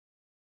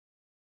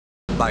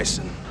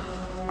Bison.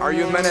 Are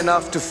you men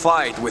enough to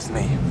fight with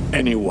me?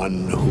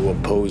 Anyone who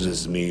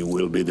opposes me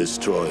will be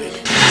destroyed.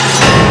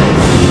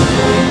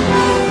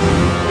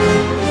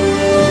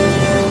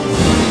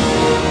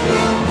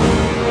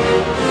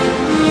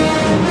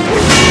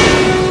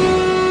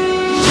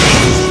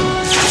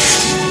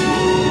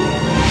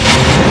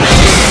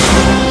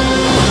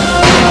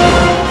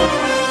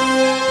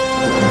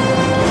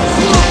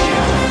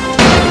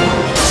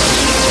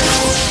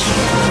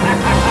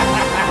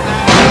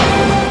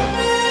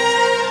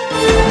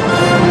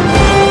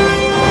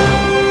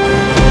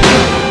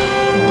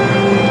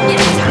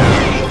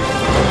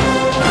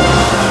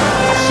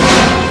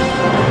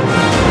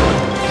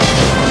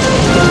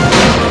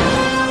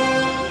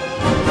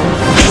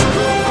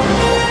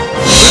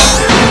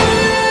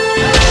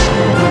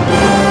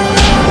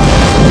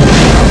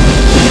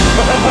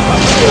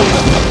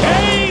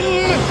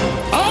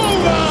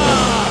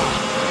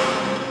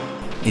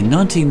 In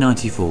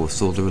 1994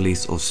 saw the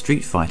release of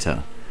Street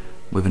Fighter.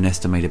 With an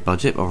estimated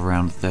budget of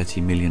around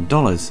 $30 million,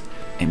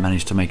 it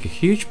managed to make a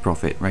huge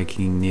profit,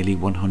 raking nearly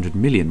 100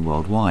 million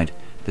worldwide,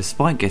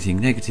 despite getting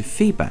negative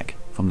feedback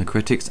from the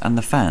critics and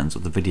the fans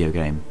of the video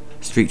game.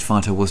 Street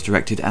Fighter was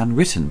directed and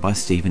written by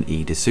Stephen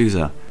E.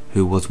 D'Souza,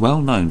 who was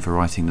well known for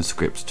writing the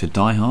scripts to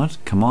Die Hard,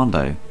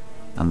 Commando,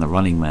 and The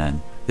Running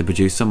Man. The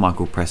producer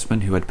Michael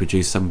Pressman, who had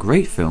produced some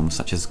great films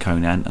such as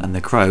Conan and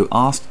The Crow,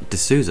 asked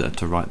D'Souza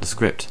to write the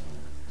script.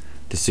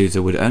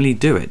 D'Souza would only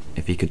do it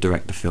if he could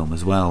direct the film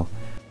as well.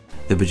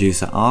 The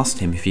producer asked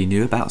him if he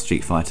knew about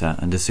Street Fighter,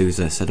 and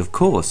D'Souza said of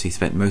course he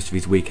spent most of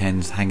his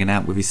weekends hanging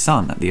out with his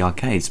son at the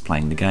arcades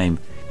playing the game.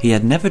 He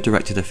had never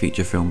directed a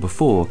feature film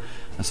before,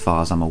 as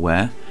far as I'm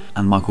aware,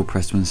 and Michael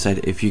Pressman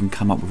said if you can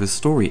come up with a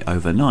story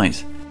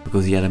overnight,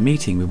 because he had a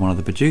meeting with one of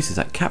the producers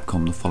at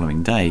Capcom the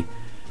following day,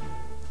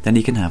 then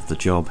he can have the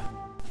job.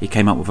 He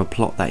came up with a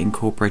plot that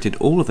incorporated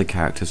all of the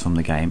characters from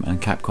the game,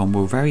 and Capcom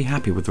were very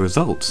happy with the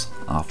results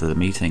after the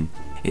meeting.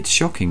 It's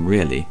shocking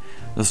really.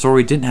 The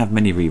story didn't have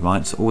many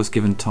rewrites or was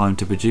given time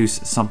to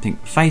produce something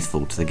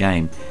faithful to the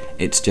game.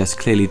 It's just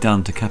clearly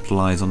done to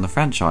capitalise on the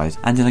franchise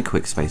and in a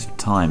quick space of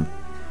time.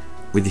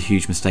 With the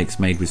huge mistakes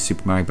made with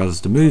Super Mario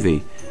Bros. The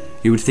movie,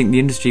 you would think the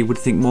industry would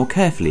think more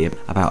carefully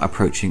about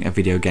approaching a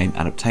video game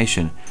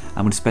adaptation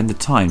and would spend the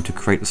time to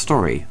create a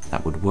story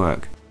that would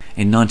work.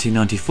 In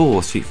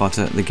 1994, Street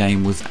Fighter the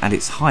game was at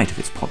its height of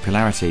its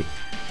popularity.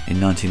 In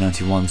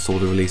 1991 saw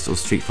the release of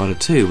Street Fighter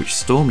 2, which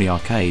stormed the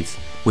arcades.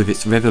 With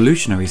its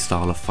revolutionary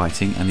style of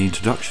fighting and the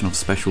introduction of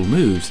special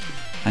moves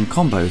and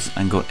combos,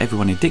 and got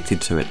everyone addicted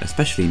to it,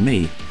 especially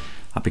me,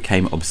 I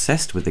became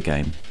obsessed with the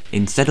game.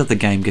 Instead of the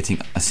game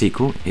getting a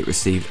sequel, it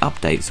received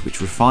updates which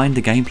refined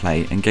the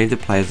gameplay and gave the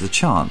players the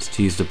chance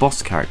to use the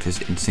boss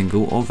characters in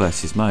single or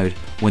versus mode.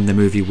 When the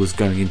movie was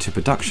going into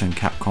production,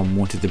 Capcom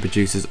wanted the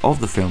producers of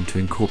the film to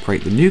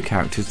incorporate the new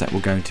characters that were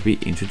going to be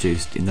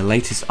introduced in the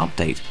latest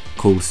update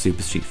called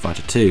Super Street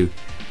Fighter 2.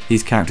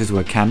 These characters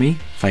were Cammy,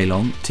 Fei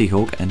Long,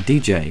 T-Hawk and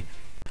DJ.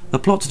 The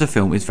plot to the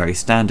film is very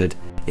standard.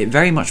 It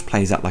very much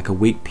plays out like a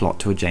weak plot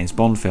to a James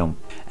Bond film.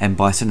 M.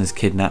 Bison has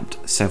kidnapped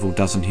several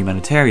dozen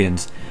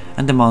humanitarians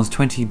and demands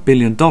 $20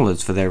 billion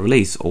for their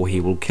release or he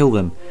will kill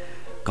them.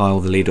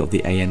 Guile, the leader of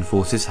the AN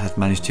forces, has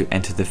managed to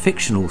enter the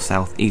fictional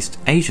Southeast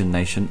Asian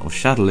nation of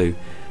Shadaloo,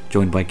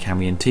 joined by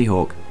Cammy and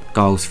T-Hawk.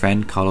 Guile's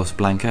friend Carlos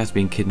Blanca has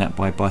been kidnapped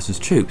by Bison's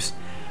troops,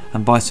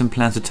 and Bison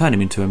plans to turn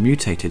him into a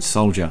mutated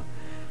soldier.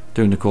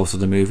 During the course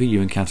of the movie,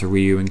 you encounter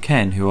Ryu and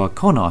Ken, who are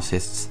con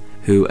artists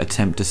who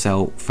attempt to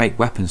sell fake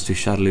weapons to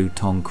Shadaloo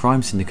Tong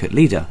crime syndicate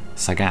leader,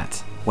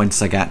 Sagat. When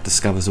Sagat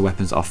discovers the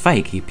weapons are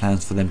fake, he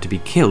plans for them to be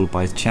killed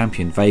by his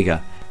champion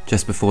Vega.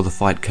 Just before the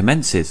fight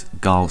commences,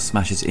 Guile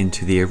smashes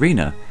into the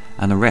arena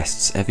and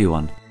arrests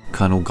everyone.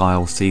 Colonel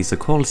Guile sees the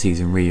qualities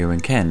in Ryu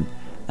and Ken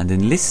and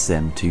enlists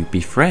them to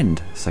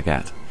befriend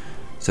Sagat,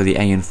 so the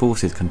AN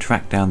forces can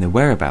track down the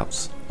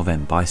whereabouts of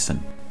M.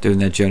 Bison. During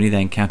their journey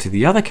they encounter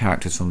the other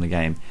characters from the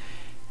game.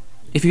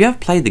 If you have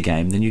played the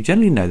game, then you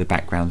generally know the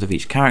backgrounds of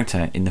each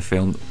character. In the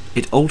film,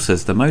 it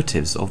alters the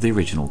motives of the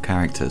original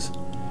characters.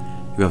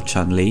 You have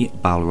Chun-Li,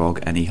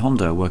 Balrog and E.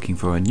 Honda working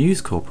for a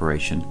news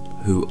corporation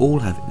who all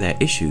have their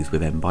issues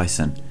with M.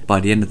 Bison.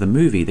 By the end of the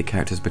movie, the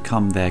characters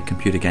become their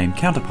computer game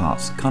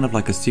counterparts, kind of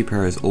like a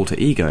superhero's alter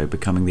ego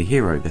becoming the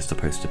hero they're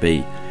supposed to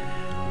be.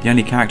 The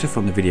only character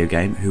from the video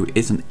game who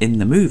isn't in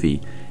the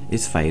movie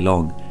is Fei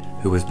Long,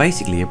 who was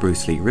basically a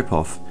Bruce Lee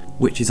ripoff,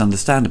 which is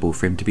understandable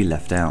for him to be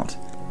left out.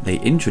 They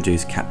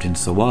introduced Captain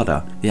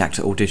Sawada. The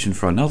actor auditioned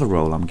for another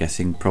role, I'm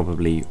guessing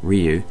probably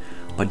Ryu,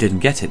 but didn't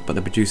get it, but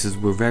the producers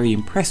were very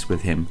impressed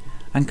with him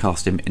and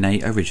cast him in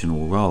an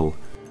original role.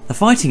 The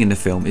fighting in the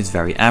film is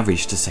very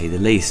average to say the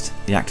least.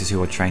 The actors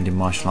who are trained in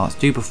martial arts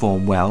do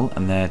perform well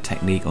and their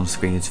technique on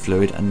screen is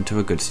fluid and to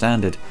a good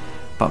standard,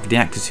 but for the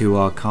actors who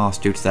are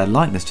cast due to their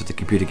likeness to the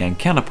computer game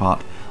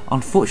counterpart,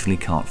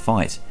 unfortunately can't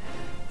fight.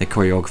 The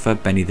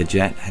choreographer, Benny the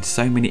Jet, had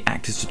so many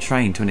actors to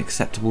train to an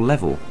acceptable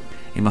level.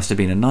 It must have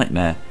been a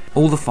nightmare.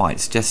 All the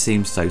fights just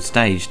seem so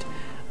staged.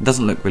 It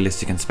doesn't look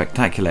realistic and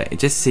spectacular, it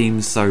just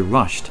seems so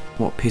rushed.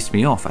 What pissed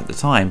me off at the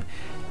time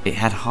It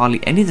had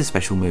hardly any of the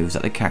special moves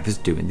that the characters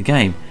do in the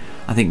game.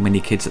 I think many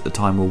kids at the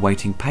time were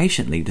waiting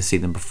patiently to see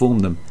them perform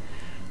them.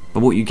 But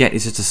what you get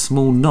is just a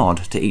small nod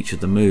to each of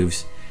the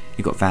moves.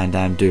 You've got Van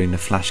Damme doing the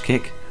flash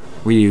kick,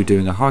 Ryu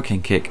doing a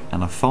hurricane kick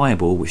and a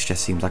fireball which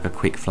just seems like a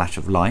quick flash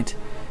of light,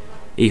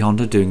 E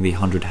Honda doing the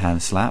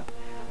 100-hand slap,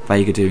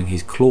 Vega doing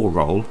his claw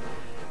roll,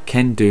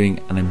 Ken doing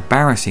an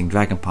embarrassing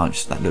dragon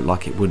punch that looked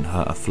like it wouldn't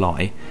hurt a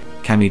fly,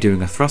 Cammy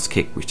doing a thrust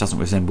kick which doesn't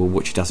resemble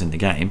what she does in the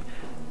game,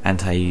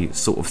 and a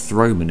sort of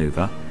throw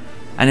manoeuvre,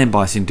 and then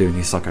Bison doing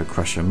his Psycho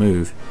Crusher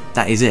move.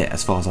 That is it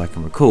as far as I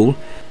can recall.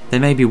 There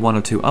may be one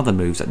or two other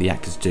moves that the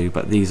actors do,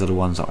 but these are the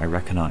ones that I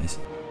recognise.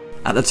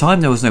 At the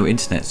time there was no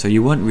internet, so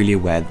you weren't really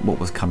aware what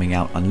was coming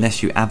out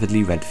unless you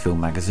avidly read film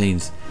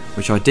magazines,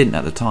 which I didn't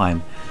at the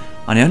time.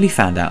 I only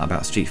found out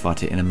about Street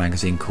Fighter in a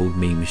magazine called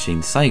Mean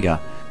Machine Sega.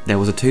 There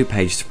was a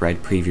 2-page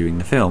spread previewing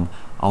the film.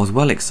 I was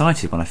well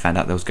excited when I found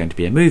out there was going to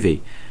be a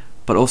movie,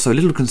 but also a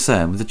little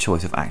concerned with the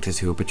choice of actors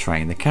who were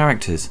portraying the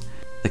characters.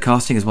 The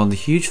casting is one of the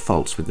huge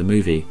faults with the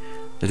movie.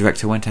 The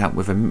director went out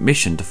with a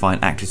mission to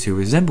find actors who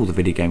resemble the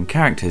video game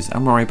characters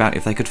and worry about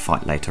if they could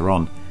fight later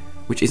on,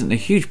 which isn't a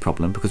huge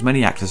problem because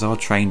many actors are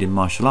trained in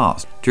martial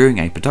arts during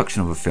a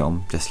production of a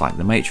film, just like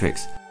The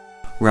Matrix.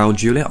 Raul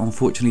Julia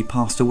unfortunately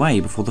passed away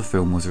before the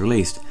film was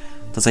released.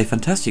 Does a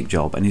fantastic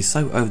job and is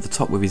so over the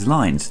top with his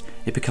lines,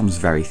 it becomes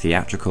very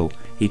theatrical.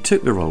 He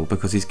took the role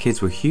because his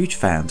kids were huge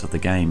fans of the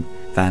game.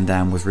 Van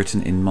Damme was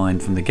written in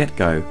mind from the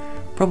get-go,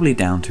 probably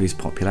down to his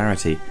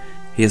popularity.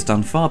 He has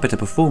done far better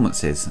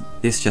performances.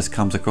 This just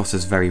comes across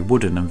as very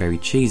wooden and very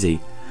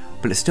cheesy,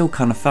 but it's still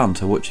kind of fun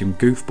to watch him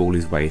goofball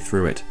his way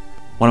through it.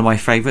 One of my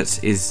favourites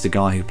is the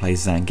guy who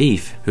plays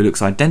Zangief, who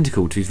looks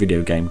identical to his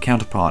video game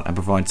counterpart and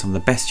provides some of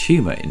the best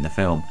humour in the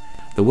film.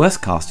 The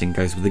worst casting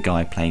goes with the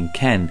guy playing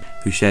Ken,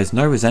 who shares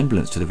no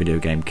resemblance to the video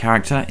game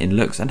character in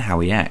looks and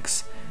how he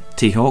acts.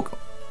 T-Hawk,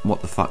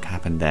 what the fuck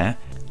happened there?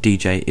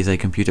 DJ is a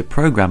computer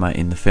programmer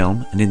in the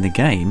film, and in the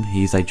game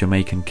he is a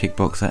Jamaican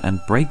kickboxer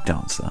and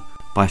breakdancer.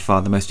 By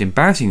far the most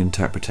embarrassing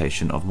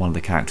interpretation of one of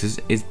the characters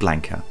is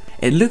Blanca.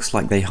 It looks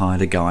like they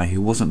hired a guy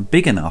who wasn't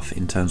big enough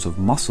in terms of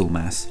muscle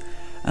mass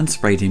and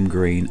sprayed him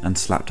green and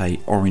slapped a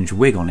orange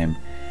wig on him.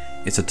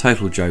 It's a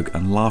total joke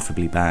and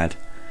laughably bad,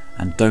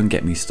 and don't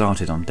get me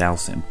started on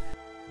Dalsim.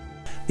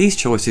 These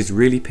choices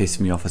really pissed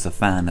me off as a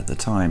fan at the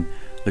time.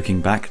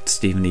 Looking back,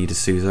 Stephen E.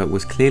 D'Souza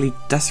was clearly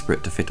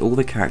desperate to fit all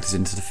the characters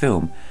into the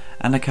film,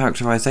 and the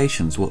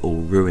characterizations were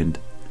all ruined.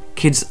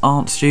 Kids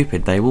aren't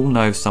stupid, they all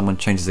know if someone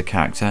changes a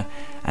character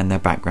and their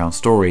background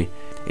story.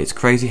 It's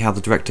crazy how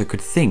the director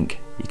could think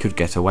he could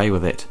get away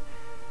with it.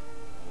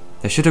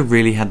 They should have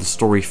really had the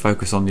story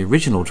focus on the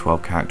original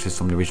 12 characters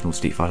from the original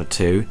Street Fighter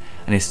 2,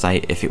 and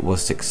say if it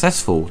was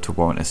successful to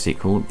warrant a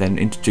sequel, then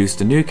introduce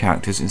the new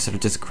characters instead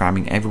of just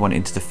cramming everyone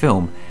into the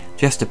film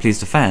just to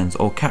please the fans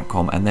or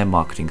Capcom and their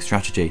marketing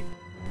strategy.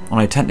 On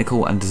a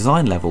technical and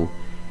design level,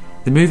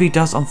 the movie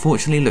does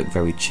unfortunately look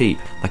very cheap.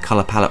 The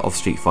colour palette of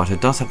Street Fighter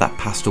does have that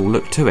pastel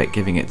look to it,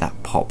 giving it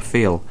that pop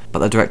feel, but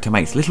the director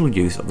makes little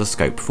use of the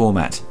scope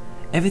format.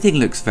 Everything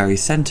looks very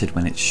centred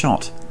when it's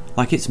shot,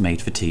 like it's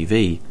made for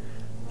TV.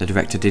 The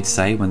director did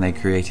say when they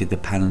created the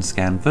pan and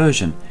scan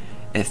version,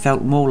 it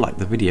felt more like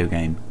the video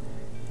game.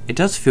 It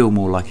does feel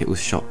more like it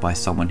was shot by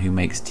someone who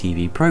makes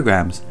TV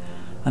programs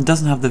and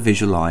doesn't have the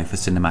visual eye for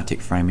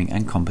cinematic framing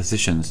and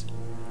compositions.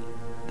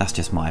 That's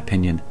just my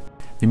opinion.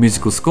 The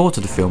musical score to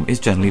the film is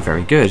generally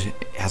very good.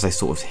 It has a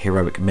sort of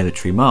heroic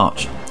military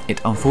march. It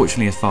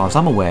unfortunately, as far as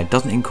I'm aware,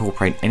 doesn't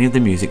incorporate any of the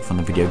music from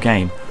the video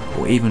game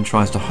or even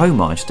tries to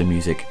homage the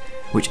music,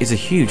 which is a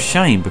huge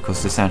shame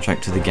because the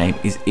soundtrack to the game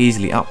is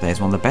easily up there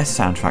as one of the best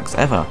soundtracks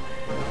ever.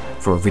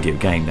 For a video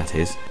game, that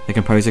is. The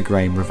composer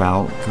Graham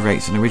Raval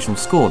creates an original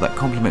score that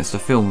complements the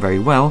film very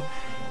well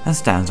and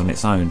stands on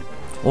its own.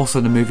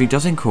 Also, the movie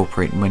does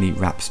incorporate many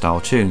rap-style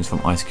tunes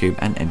from Ice Cube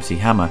and MC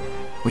Hammer,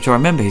 which I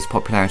remember his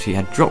popularity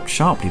had dropped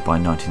sharply by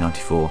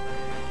 1994.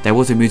 There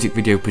was a music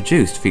video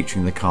produced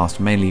featuring the cast,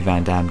 mainly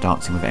Van Damme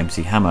dancing with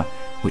MC Hammer,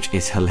 which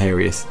is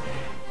hilarious.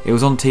 It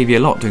was on TV a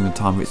lot during the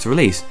time of its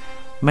release,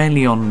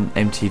 mainly on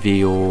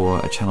MTV or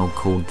a channel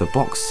called The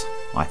Box,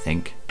 I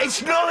think.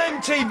 It's not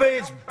MTV,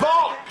 it's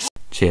Box!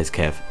 Cheers,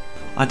 Kev.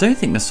 I don't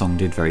think the song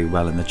did very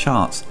well in the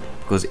charts,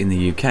 because in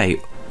the UK,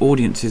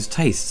 audiences'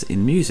 tastes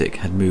in music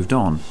had moved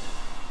on,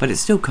 but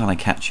it's still kinda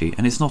catchy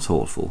and it's not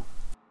awful.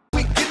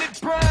 We give it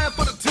pride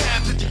for the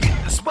time that you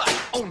hit the spot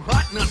on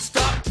hot,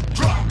 non-stop,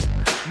 drop,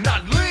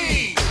 not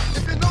lean.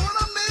 If you know what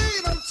I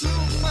mean, I'm to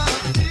my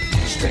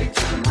feet. Straight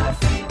to my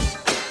feet.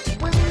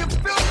 When you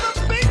feel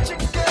the beat, you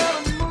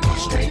gotta move.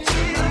 Straight to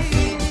my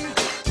feet.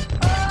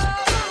 Oh,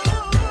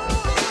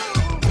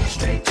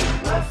 straight to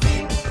my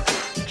feet.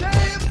 Can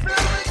you feel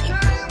me?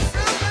 Can you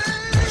feel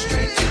me?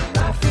 Straight to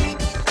my feet.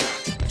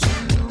 To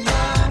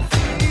my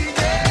feet,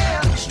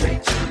 yeah.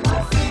 Straight to my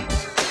feet.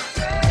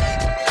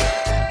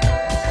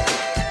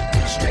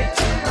 Straight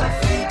to my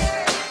feet.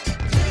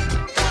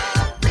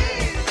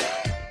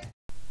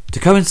 To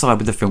coincide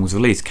with the film's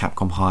release,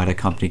 Capcom hired a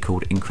company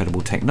called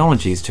Incredible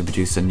Technologies to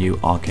produce a new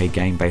arcade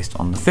game based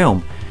on the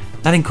film.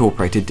 That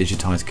incorporated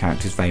digitised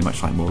characters very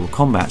much like Mortal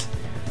Kombat.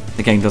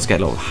 The game does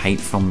get a lot of hate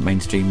from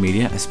mainstream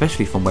media,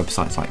 especially from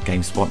websites like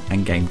GameSpot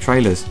and Game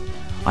Trailers.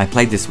 I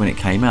played this when it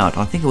came out.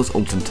 I think it was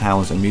Alton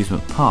Towers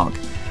Amusement Park.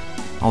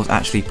 I was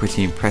actually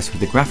pretty impressed with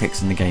the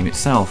graphics in the game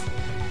itself.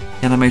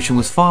 The animation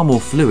was far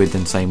more fluid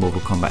than say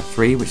Mortal Kombat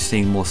 3, which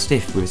seemed more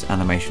stiff with its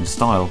animation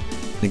style.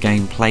 The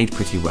game played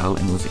pretty well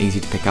and was easy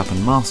to pick up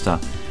and master.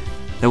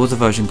 There was a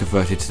version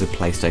converted to the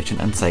PlayStation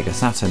and Sega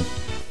Saturn.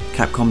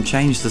 Capcom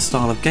changed the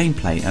style of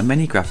gameplay and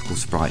many graphical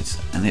sprites,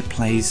 and it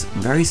plays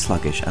very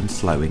sluggish and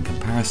slow in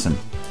comparison.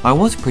 I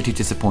was pretty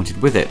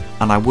disappointed with it,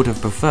 and I would have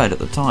preferred at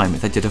the time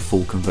if they did a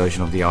full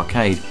conversion of the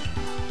arcade.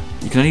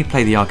 You can only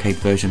play the arcade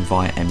version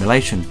via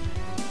emulation,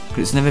 but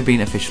it's never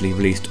been officially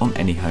released on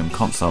any home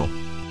console.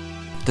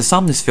 To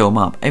sum this film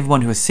up,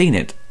 everyone who has seen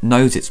it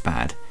knows it's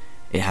bad.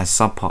 It has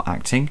subpar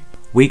acting,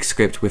 weak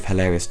script with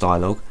hilarious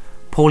dialogue,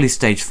 poorly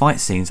staged fight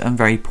scenes and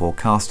very poor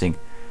casting.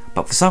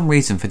 But for some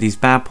reason, for these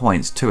bad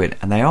points to it,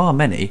 and there are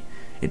many,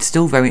 it's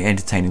still very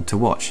entertaining to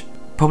watch.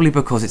 Probably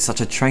because it's such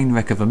a train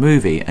wreck of a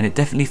movie, and it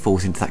definitely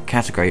falls into that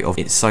category of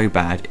it's so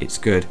bad, it's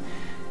good.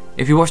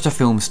 If you watch the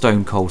film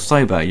stone cold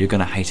sober, you're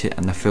going to hate it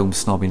and the film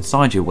snob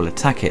inside you will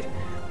attack it,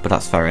 but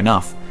that's fair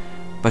enough.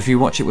 But if you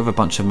watch it with a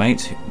bunch of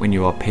mates when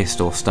you are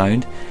pissed or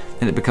stoned,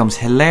 then it becomes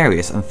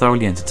hilarious and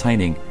thoroughly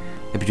entertaining.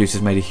 The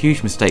producers made a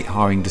huge mistake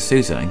hiring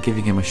D'Souza and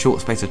giving him a short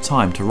space of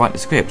time to write the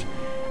script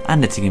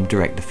and letting him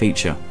direct the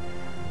feature.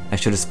 They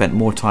should have spent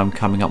more time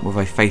coming up with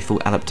a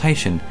faithful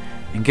adaptation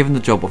and given the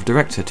job of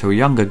director to a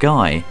younger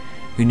guy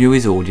who knew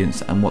his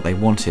audience and what they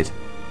wanted,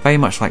 very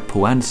much like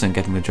Paul Anderson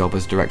getting the job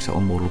as director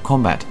on Mortal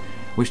Kombat,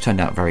 which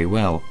turned out very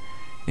well.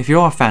 If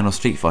you are a fan of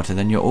Street Fighter,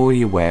 then you're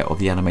already aware of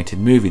the animated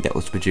movie that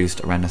was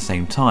produced around the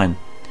same time,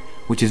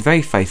 which is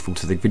very faithful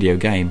to the video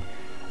game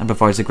and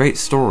provides a great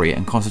story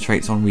and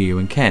concentrates on Ryu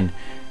and Ken,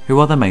 who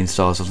are the main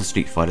stars of the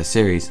Street Fighter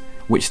series,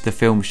 which the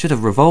film should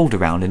have revolved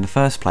around in the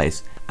first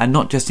place, and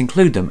not just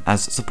include them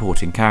as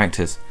supporting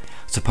characters.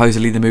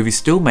 Supposedly the movie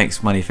still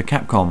makes money for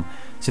Capcom,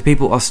 so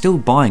people are still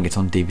buying it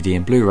on DVD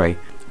and Blu-ray,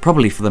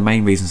 probably for the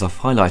main reasons I've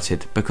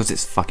highlighted, because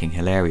it's fucking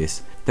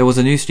hilarious. There was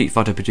a new Street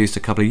Fighter produced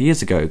a couple of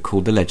years ago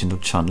called The Legend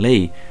of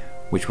Chun-li,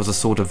 which was a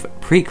sort of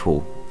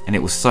prequel, and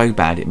it was so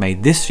bad it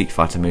made this Street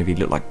Fighter movie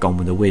look like Gone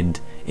with the Wind.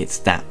 It's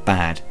that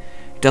bad.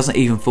 It doesn't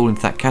even fall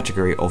into that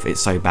category of it's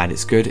so bad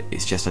it's good,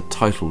 it's just a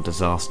total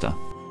disaster.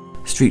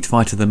 Street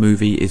Fighter the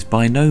movie is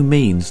by no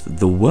means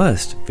the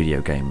worst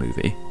video game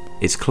movie.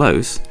 It's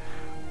close,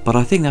 but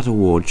I think that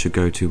award should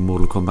go to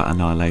Mortal Kombat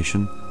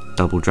Annihilation,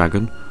 Double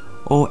Dragon,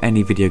 or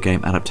any video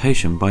game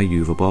adaptation by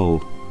Uwe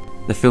Boll.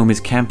 The film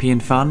is campy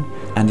and fun,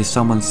 and if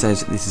someone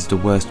says this is the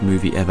worst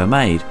movie ever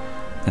made,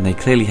 then they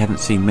clearly haven't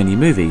seen many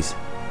movies.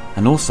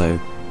 And also,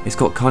 it's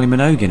got Kylie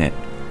Minogue in it.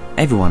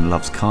 Everyone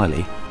loves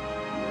Kylie.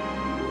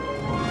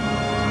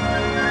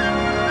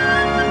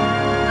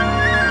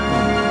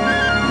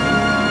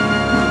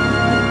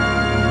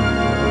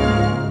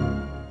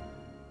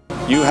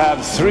 You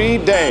have 3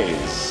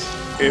 days.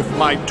 If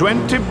my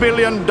 $20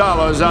 billion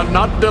are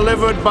not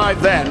delivered by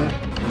then,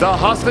 the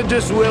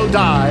hostages will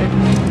die,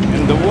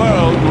 And the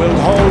world will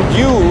hold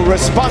you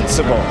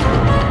responsible.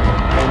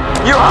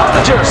 You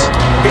hostages!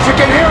 If you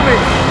can hear me!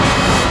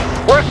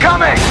 We're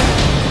coming!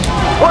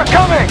 We're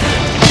coming!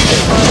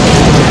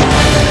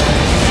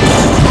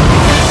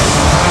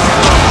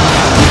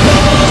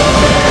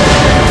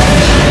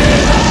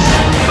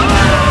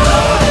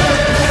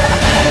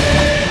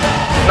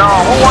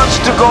 Now, who wants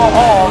to go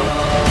home?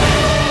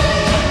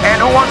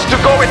 And who wants to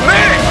go with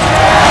me?